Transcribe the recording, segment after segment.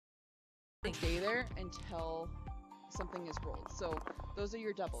stay there until something is rolled. So those are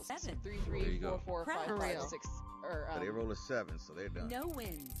your doubles. 7. 3, 3, 4, 4, 5, 5, 6. Or, So they roll a 7, so they're done. No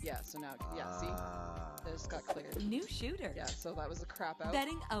wins. Yeah, so now, yeah, see? That just got cleared. New shooter. Yeah, so that was a crap out.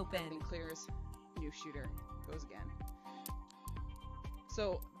 Betting open. Betting clears. New shooter. Goes again.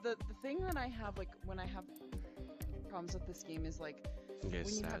 So, the thing that I have, like, when I have problems with this game is, like, when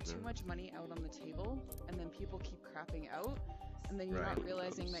you have too much money out on the table, and then people keep crapping out, and then you're not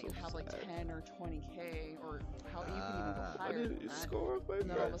realizing that you have like 10 or 20k, or how you can even go higher than that. And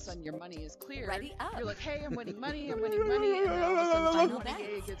then all of a sudden your money is cleared. Ready up. You're like, hey, I'm winning money, and then all of a sudden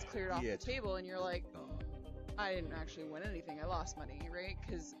 20k gets cleared off the table, and you're like, I didn't actually win anything. I lost money, right?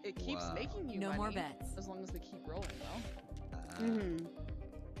 Because it keeps making you money. No more bets. As long as they keep rolling, though.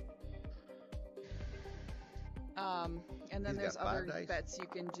 And then there's other bets you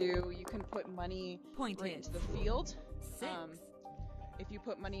can do. You can put money right into the field. 6. If you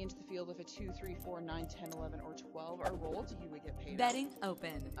put money into the field, if a 2, 3, 4, 9, 10, 11, or 12 are rolled, you would get paid Betting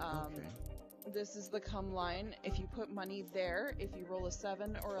open. This is the come line. If you put money there, if you roll a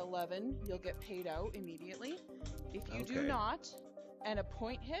 7 or 11, you'll get paid out immediately. If you do not, and a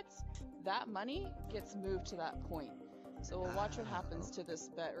point hits, that money gets moved to that point. So we'll watch what happens to this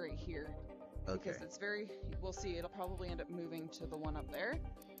bet right here. Because it's very, we'll see, it'll probably end up moving to the one up there.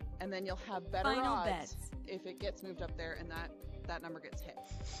 And then you'll have better odds if it gets moved up there and that number gets hit.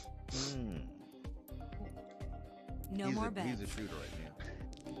 No more bets. He's a shooter right now.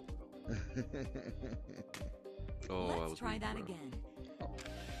 Let's try that again.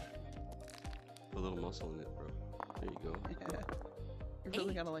 Put a little muscle in it, bro. There you go. Yeah. You're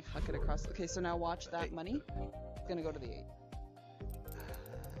really gonna like huck it across. Okay, so now watch that money. It's gonna go to the 8.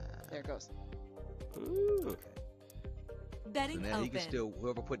 There it goes. Ooh. Betting so now open. he can still,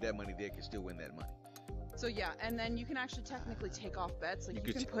 whoever put that money there can still win that money. So yeah, and then you can actually technically take off bets. Like you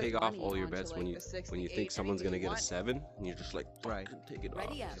can can put take off all your onto, bets like, when you think someone's gonna get a 7, and you're just like, take it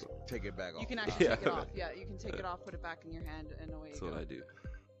Ready off. up. Take it back off. You can actually take it off. Yeah, you can take it off, put it back in your hand, and away you go. That's what I do.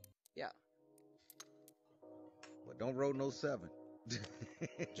 Yeah. But don't roll no 7.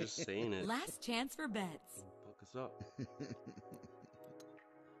 Just saying it. Last chance for bets. Fuck us up.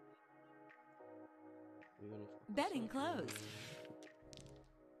 Betting closed.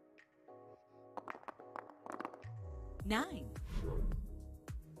 9.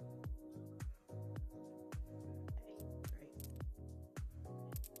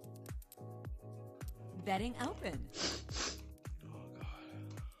 Betting open. Oh God.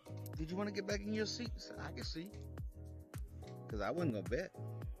 Did you want to get back in your seats? I can see. Because I wasn't going to bet.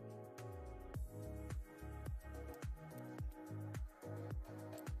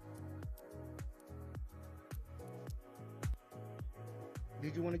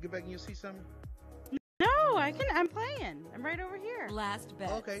 Did you want to get back in your seat, Summer? No, I'm playing. I'm right over here. Last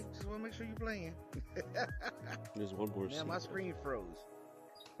bet. Okay, just want to make sure you're playing. There's one more. Yeah, my screen froze.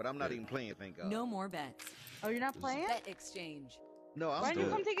 But I'm not even playing, thank God. No more bets. Oh, you're not playing? Bet exchange. No, I'm Why don't you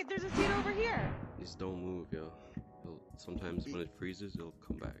come take it? There's a seat over here. Just don't move, yo. Sometimes when it freezes, it'll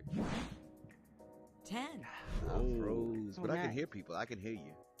come back. 10. I froze. But I can hear people. I can hear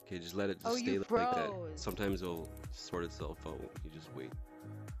you. Okay, just let it just stay like that. Sometimes it'll sort itself out. You just wait.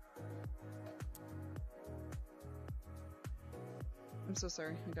 I'm so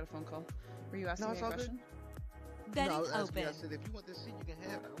sorry. I got a phone call. Were you asking me a question? Betting open. I said, if you want this seat, you can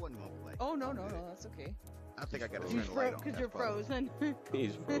have it. I wasn't going to play. Oh, no, that's okay. I think I got to turn the light on. Because you're frozen.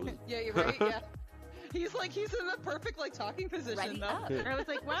 He's frozen. Yeah, you're right, yeah. He's in the perfect, like, talking position, Ready though. up. I was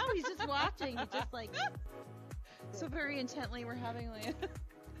like, wow, he's just watching. He's just like... So very intently, we're having, like...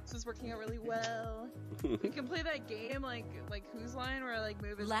 This is working out really well. We can play that game, like Whose Line, where I, like,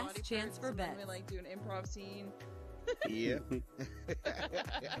 move his body Last chance for and bets. then we, like, do an improv scene. Yeah.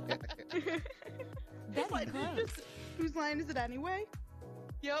 Betting closed. Whose line is it anyway?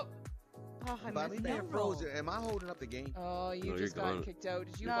 Yep. Oh, I Bobby, missed man, that. frozen. Am I holding up the game? Oh, you No, just you're got gone. kicked out.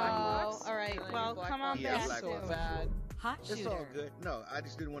 Did you No. black box? All right, well, come on Yeah, back. black So box. bad. Hot shooter. It's all good. No, I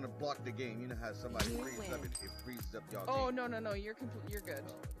just didn't want to block the game. You know how somebody You freezes win. up, it freezes up y'all Oh, game. no, you're good. You're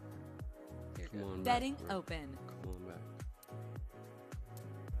Come good. on Betting back, bro. open. Come on back.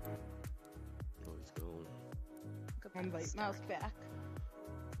 Oh, he's gone. Invite Mouse back.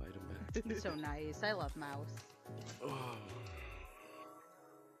 Fight him back. He's so nice. I love Mouse. Oh.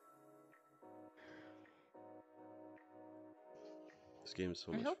 This game is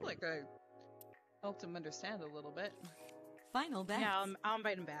so much I hope, fun. like, I helped him understand a little bit. Final bet. Yeah, I'll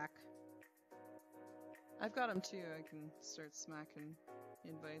invite him back. I've got him, too. I can start smacking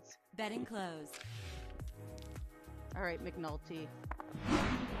invites. Betting closed. All right, McNulty.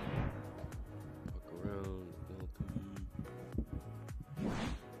 Fuck around,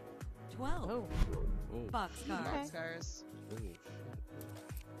 12. Oh. Oh, Boxcars. Boxcars. oh shit.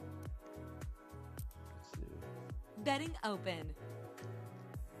 That's new. Betting open.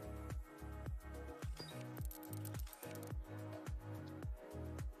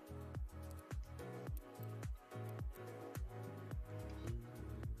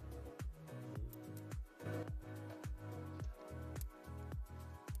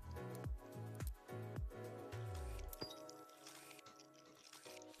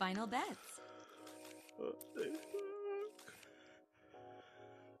 Final bets.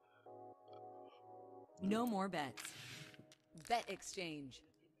 No more bets. Bet exchange.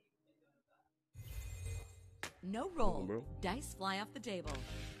 No roll. bro. Dice fly off the table.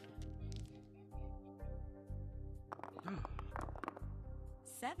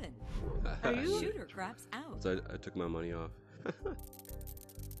 7. Are you- Shooter craps out. So I took my money off. Just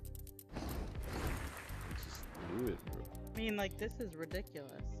do it, bro. I mean, like, this is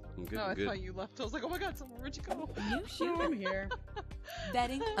ridiculous. I'm good. No, I'm I good. thought you left. I was like, oh my god, where'd you go? New No, I'm shooter. here.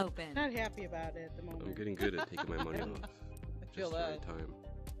 Betting open. Not happy about it at the moment. I'm getting good at taking my money off. I feel Just the that. right time.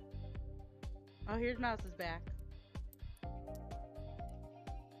 Oh, here's Mouse's back.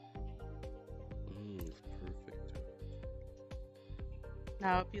 It's perfect.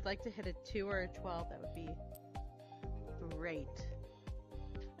 Now, if you'd like to hit a 2 or a 12, that would be great.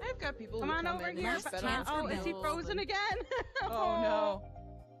 I've got people Come who on come over in here. and bet Chance on for Oh, is he bills frozen and- again? Oh no.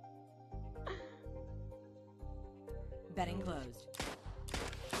 Betting closed.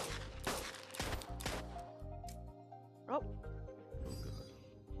 Oh, Oh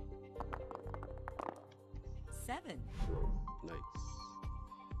god. 7. Nice.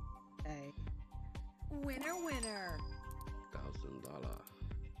 hey. Winner, winner.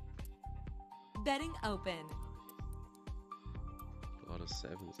 $1,000. Betting open. A lot of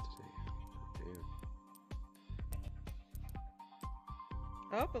 7s today. Damn.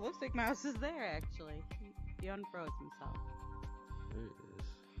 Oh, it looks like Mouse is there, actually. He unfroze himself. There it is.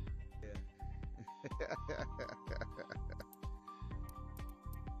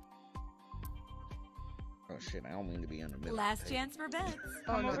 Oh shit, I don't mean to be in the middle. Last chance for bets.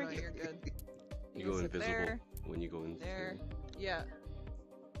 Oh Come no, over no, here. you're good. You can go sit invisible there, when you go in. there. Yeah.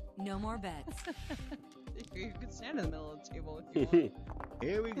 No more bets. You could stand in the middle of the table if you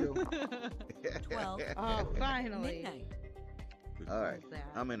Here we go. want. 12. Oh, finally. Midnight. All right, What was that?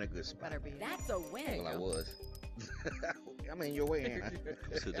 I'm in a good spot. Better be. That's a win. Well, I was. I'm in your way, ain't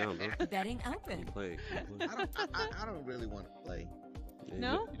I? Sit down, bro. Betting Come open. play. Come play. I don't really want to play. Yeah,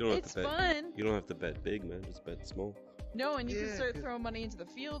 No, you don't have it's to bet. fun. You don't have to bet big, man. Just bet small. No, and you can Yeah, start 'cause- throwing money into the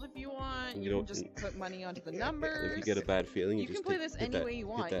field if you want. You You can don't- just put money onto the If numbers. If you get a bad feeling, you, You just can play take- this hit any that- way you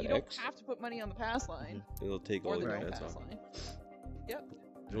hit want. that You don't X. have to put money on the pass line It'll take or all the your no bets pass off. line. Yep.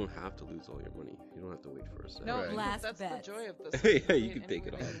 You don't have to lose all your money. You don't have to wait for a second. No, Right. because Last that's bet. the joy of this. Yeah, You can you play can take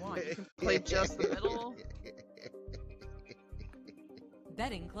it any way off. you want. You can play just the middle.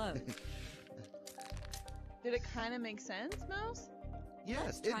 Betting closed. Did it kind of make sense, Mouse? Yes,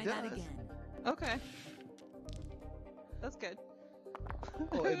 Let's it try does. that again. Okay. That's good.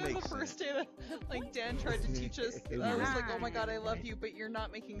 Oh, it This is makes the first day that like Dan tried to teach us. It I was works. like, oh my god, I love you, but you're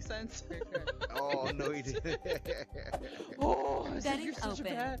not making sense. Oh no, he didn't. Oh, I said Betting you're such a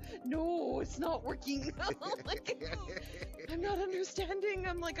open. bad. No, it's not working. Like, I'm not understanding.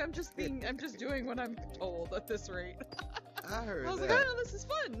 I'm just doing what I'm told at this rate. I heard I was that. like, oh, this is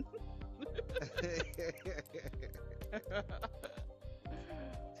fun.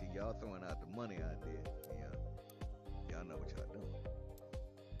 See, y'all throwing out the money out there. Yeah, y'all know what y'all doing.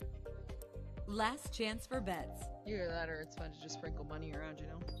 Last chance for bets. Either that or it's fun to just sprinkle money around, you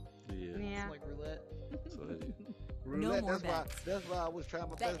know? Yeah. Yeah. It's like roulette. That's what I do. Roulette. more That's why. bets. That's why I was trying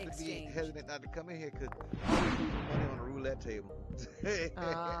my Bet best to be exchange. hesitant not to come in here because I was losing money on the roulette table.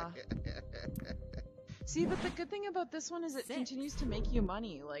 Ah. See, but the good thing about this one is it 6. continues to make you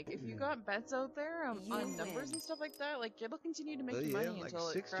money. Like, if you got bets out there You on numbers win. and stuff like that, like, it'll continue to make Oh, you yeah, money like until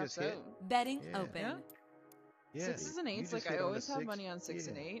it 6 craps just hit. out. Betting Yeah. open. Yeah. Yeah, Sixes and you eights, just like, I hit on the always have 6. money on 6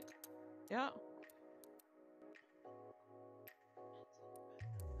 and Yeah. 8. Yeah.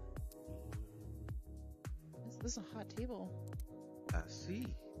 This is a hot table. I see.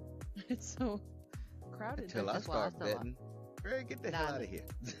 It's so crowded. Until I just start lost a lot. betting. Barry, get the hell None. out of here.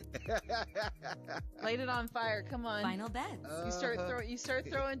 Light it on fire. Come on. Final bets. You start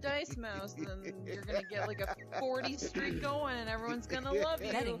throwing dice, Mouse, then you're gonna get like a 40 streak going, and everyone's gonna love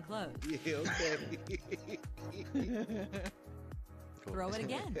you. Betting closed. Yeah, okay. Throw it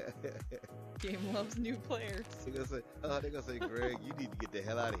again. Game loves new players. They're gonna say, Greg, you need to get the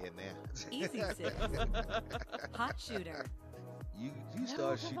hell out of here now. Easy 6. Hot shooter. You No,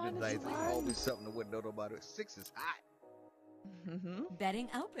 start come shooting on, dice, it's it's fun. always something that wouldn't know nobody. 6 is hot. Mm-hmm. Betting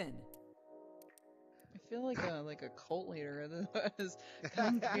open. feel like a cult leader. Otherwise,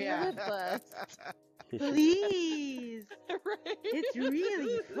 come be with us. Please. Right? It's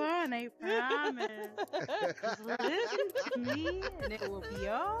really fun, I promise. Just listen to me and it will be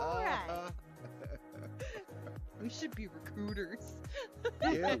alright. We should be recruiters.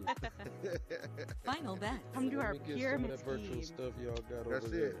 Yeah. Final bet. Come to our Let me get some of pyramid that virtual scheme. stuff y'all got That's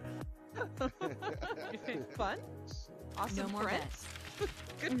over it. Fun. Awesome No more friends. bets.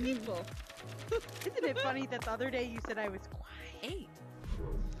 Good people. Isn't it funny that the other day you said I was quiet? 8.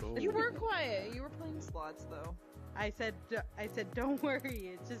 there. You were quiet. You were playing slots though. I said, don't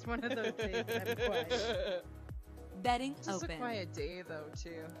worry. It's just one of those days that I'm quiet. Betting It's just open. a quiet day though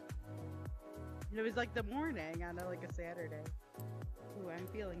too. It was like the morning on like a Saturday. Ooh, I'm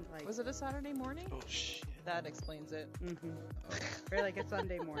feeling like. Was it a Saturday morning? Oh shit. That explains it. Mm-hmm. Or like a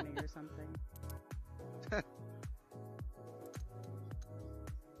Sunday morning or something.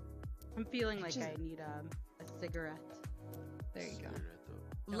 I'm feeling like I need a cigarette, There you go.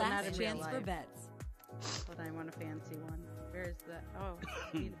 not Last in real chance for life. bets. but I want a fancy one. Where's the? Oh,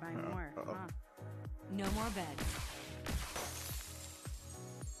 I need to buy more. Huh. No more bets.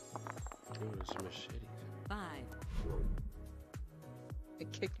 Oh, there's a machete. 5.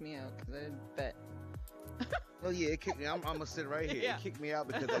 It kicked me out because I didn't bet. Oh yeah, it kicked me. I'm gonna sit right here. Yeah. It kicked me out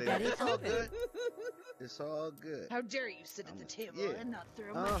because I That didn't. is It's all open. good. It's all good. How dare you sit at the table yeah. and not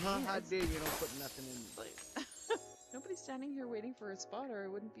throw my How hands? dare you don't put nothing in me? Nobody's standing here waiting for a spot, or I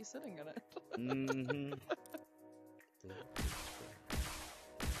wouldn't be sitting on it. Mm-hmm.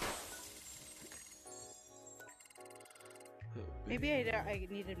 Maybe I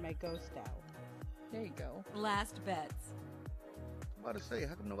needed my ghost out. There you go. Last bets. I'm about to say,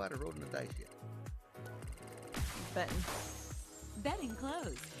 how come nobody rolling the dice yet? Betting. Betting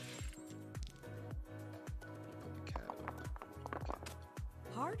closed. Put the cat up.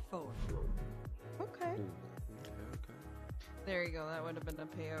 Hard 4. Okay. Ooh, okay. There you go. That would have been a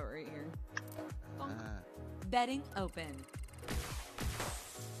payout right here. Ah, Betting open.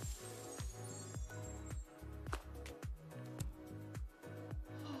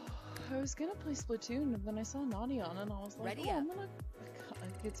 I was gonna play Splatoon, and then I saw Naughty on it, and I was like, Ready oh, up. I'm gonna.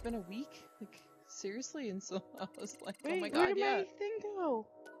 Like, it's been a week, like seriously, and so I was like, Wait, oh my where god, did yeah. my thing go?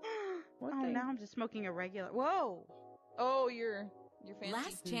 What Oh, thing? now I'm just smoking a regular. Whoa. Oh, you're fancy.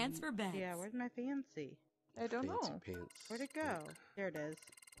 Last chance for bets. Yeah, where's my fancy? I don't Fancy know. pants. Where'd it go? There it is.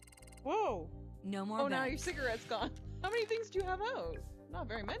 Whoa. No more Oh, bets. now your cigarette's gone. How many things do you have out? Not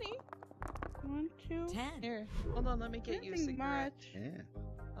very many. 1, 2. 10. Here, hold on. Let me get you a Nothing cigarette. much. yeah.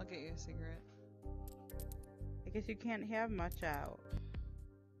 I'll get you a cigarette. I guess you can't have much out.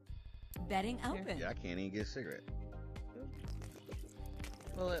 Betting open. Yeah, I can't even get a cigarette.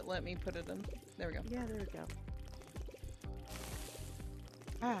 Will it let me put it in? There we go. Yeah, there we go.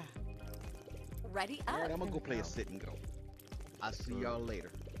 Ah. Ready All up. right, I'm gonna There go we play go. a sit and go. I'll see y'all later.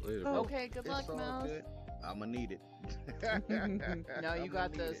 Later, Oh. bro. Okay, good It's luck, all Mouse. good. I'm gonna need it. No, you I'ma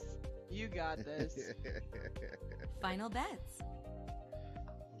got need this. You got this. it. Final bets.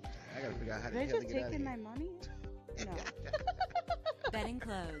 I gotta figure out how Did the I hell to just get out take of in here. my money? No. Betting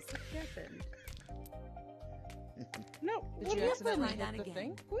closed. What happened? No. Did what you accidentally Try that hit the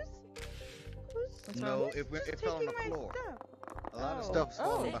again. thing? Who's No, who's it just fell on the taking my floor. stuff? A lot of Oh. stuff's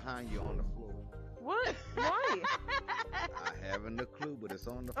falling Oh. behind you on the floor. What? Why? I haven't a clue, but it's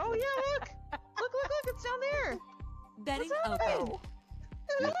on the floor. Oh yeah, look! Look! It's down there. Betting What's open. happening?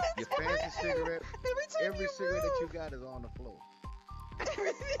 Your fancy cigarette, Every time cigarette that you move. got is on the floor. Look at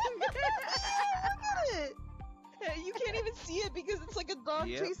it. Yeah, you can't even see it because it's like a dog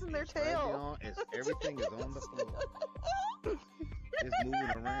Yep, chasing their it's right tail. there on- everything is on the floor. It's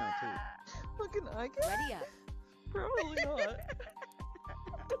moving around too. Fucking I guess. Ready up. Probably not.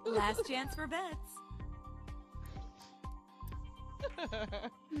 Last chance for bets.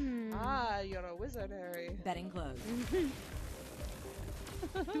 Ah, you're a wizard, Harry. Betting closed.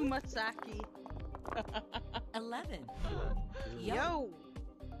 Too much sake. 11. Yo.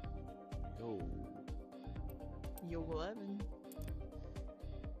 Yo. Yo, 11.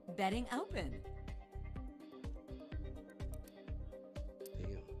 Betting open.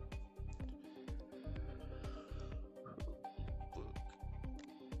 Damn.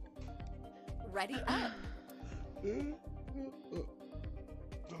 Ready up.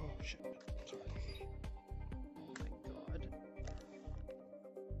 Oh shit.